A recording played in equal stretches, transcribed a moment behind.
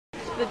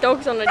The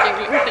dog's on the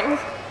jiggling things.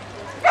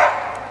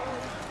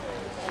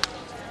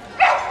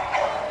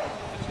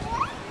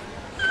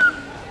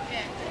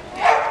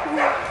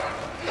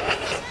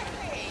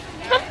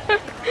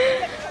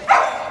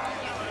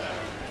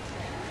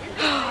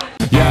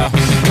 Yeah,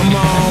 come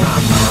on.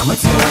 Mama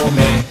told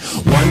me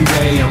one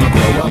day I'ma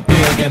grow up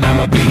big and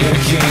I'ma be a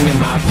king. And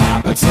my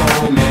papa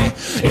told me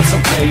it's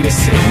okay to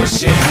sit when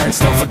shit hurts.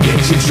 Don't forget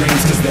your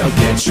dreams, cause they'll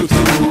get you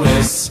through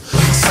this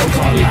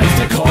so-called life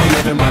they call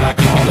living, but I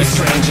call it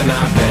strange. And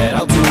I bet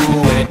I'll do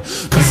it,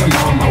 cause I'm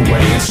on my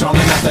way and strong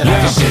enough that I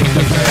can shake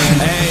the pain.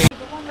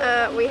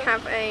 Hey. We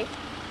have a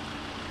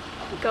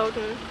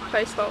golden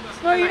Postbox.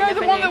 No, you know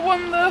the one that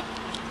won a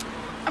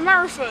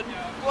marathon,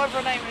 whatever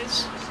her name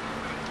is. The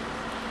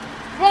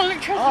one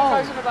Luke Chesney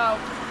goes on about.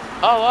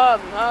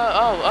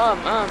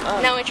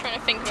 Now we're trying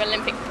to think of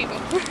Olympic people.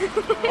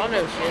 I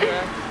know she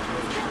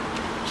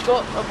is. She's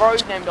got a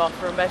road named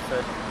after her in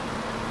Bedford.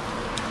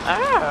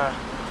 Ah.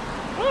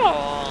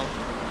 Oh.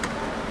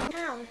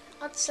 Now,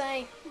 I'd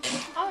say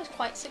I was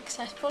quite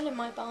successful in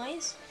my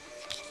buys.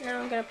 Now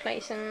I'm going to play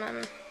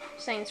some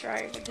Saints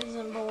Row because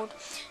I'm bored.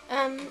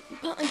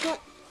 But I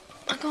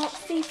got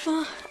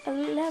FIFA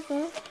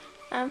 11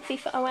 and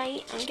FIFA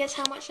 08, and guess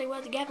how much they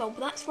were together? Well,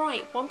 that's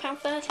right,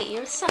 £1.30.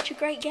 You're such a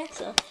great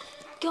guesser.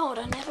 God,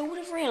 I never would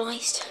have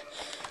realised.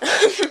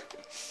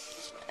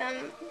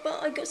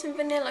 But I got some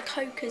vanilla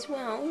Coke as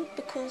well,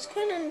 because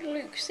Quinn and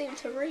Luke seem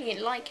to really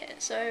like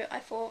it, so I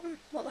thought,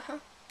 what the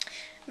hell?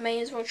 May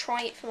as well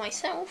try it for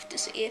myself to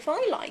see if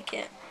I like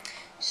it.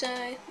 So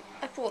I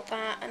bought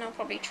that, and I'll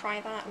probably try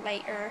that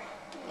later.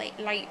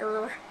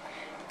 Later.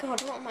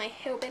 God, what am I,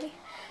 hillbilly?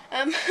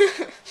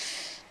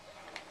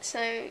 So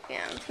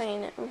yeah, I'm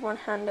playing it with one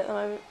hand at the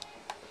moment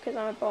because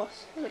I'm a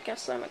boss. Look how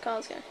slow my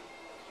car's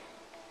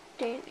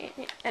going.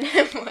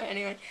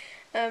 Anyway,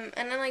 and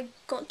then I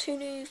got 2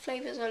 new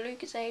flavours of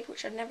Lucozade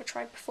which I'd never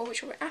tried before,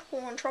 which were apple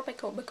and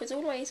tropical, because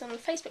always on the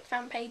Facebook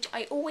fan page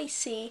I always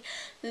see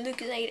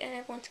Lucozade and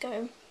everyone's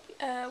going,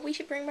 we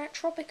should bring back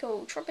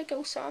tropical.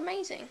 Tropical's so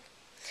amazing.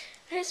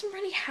 It doesn't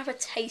really have a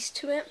taste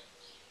to it.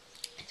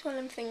 It's one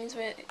of them things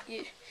where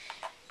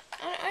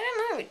I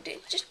don't know,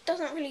 it just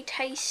doesn't really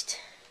taste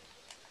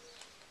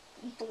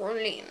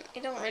brilliant.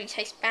 It doesn't really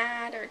taste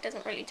bad, or it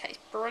doesn't really taste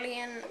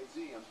brilliant.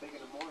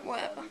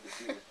 Whatever.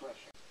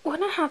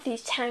 When I have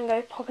these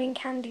Tango popping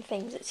candy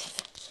things, it's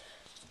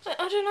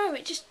I don't know,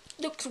 it just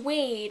looks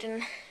weird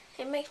and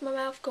it makes my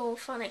mouth go all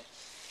funny.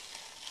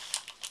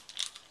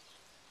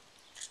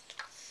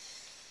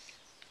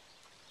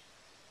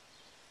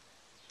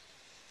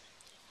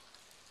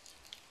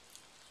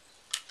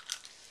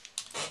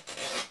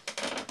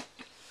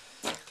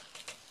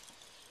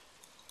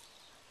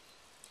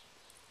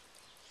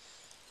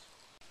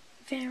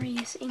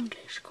 Various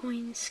English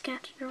coins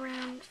scattered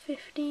around,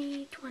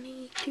 50,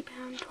 20,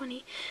 £2,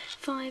 20,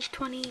 5,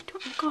 20, 20.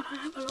 Oh God, I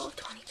have a lot of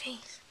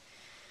 20p's.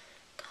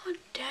 God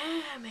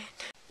damn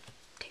it.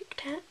 Tic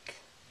Tac.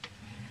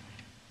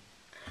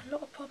 A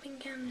lot of popping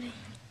candy.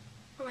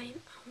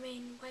 Wait,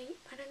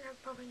 I don't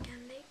have popping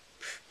candy.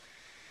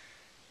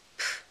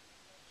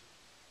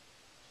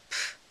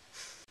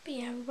 But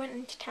yeah, we went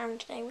into town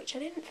today, which I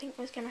didn't think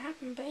was going to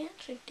happen, but it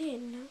actually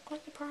did, and I'm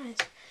quite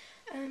surprised.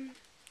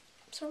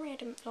 Sorry I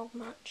didn't vlog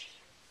much.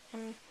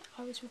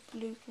 I was with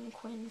Luke and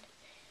Quinn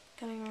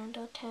going around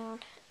our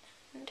town,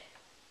 and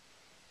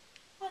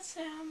I'd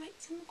say I made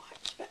some quite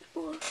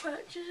respectable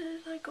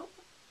purchases. I got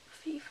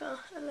FIFA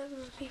 11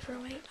 and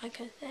FIFA 08,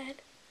 like I said.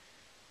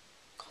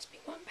 Cost me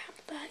 £1.30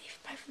 for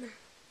both of them.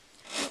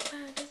 Not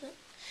bad, is it?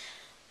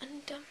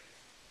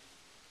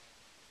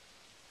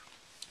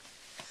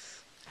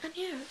 And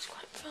yeah, it was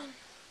quite fun.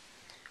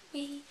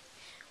 We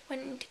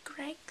went into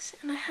Greg's,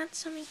 and I had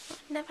something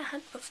I'd never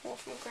had before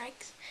from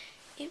Greg's.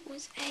 It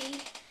was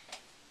a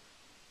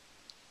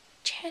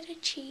cheddar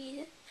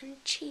cheese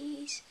and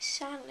cheese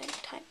salad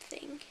type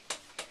thing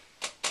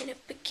in a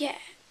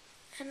baguette,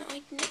 and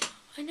I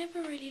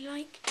never really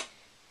like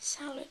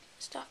salad and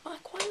stuff, but I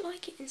quite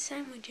like it in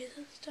sandwiches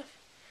and stuff.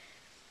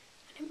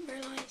 I didn't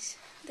realise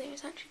that it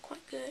was actually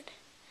quite good,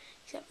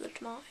 except for the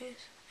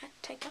tomatoes. I had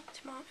to take out the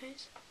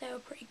tomatoes. They were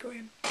pretty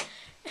grim.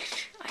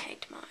 I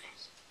hate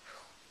tomatoes.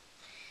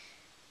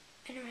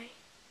 Anyway,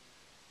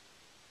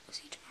 we'll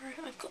see you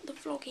tomorrow. I've got the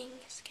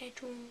vlogging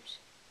schedules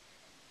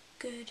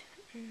good,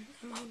 and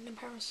I'm holding a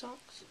pair of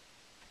socks.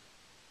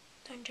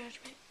 Don't judge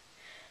me.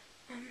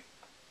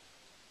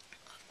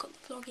 I've got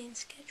the vlogging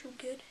schedule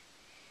good,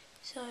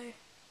 so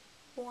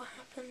what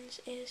happens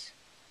is,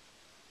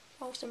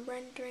 whilst I'm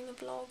rendering a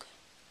vlog,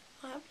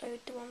 I upload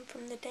the one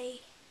from the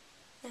day,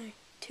 no,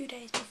 2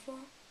 days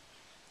before.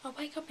 I'll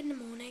wake up in the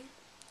morning,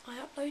 I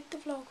upload the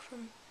vlog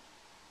from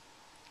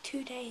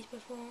 2 days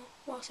before,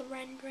 whilst I'm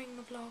rendering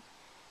the vlog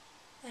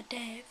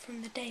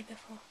from the day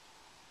before,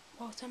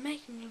 whilst I'm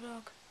making the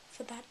vlog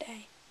for that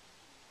day.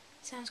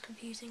 It sounds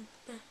confusing,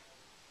 but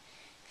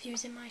if you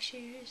was in my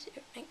shoes, it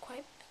would make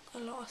quite a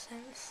lot of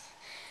sense.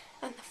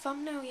 And the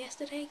thumbnail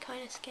yesterday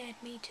kind of scared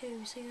me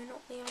too, so you're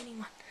not the only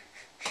one.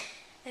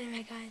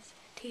 Anyway guys,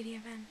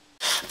 TDFN.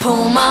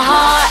 Pull my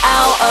heart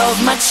out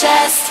of my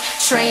chest.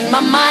 train my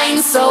mind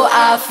so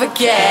I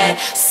forget.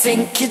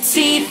 Sink your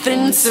teeth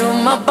into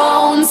my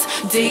bones,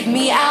 dig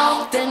me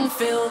out, then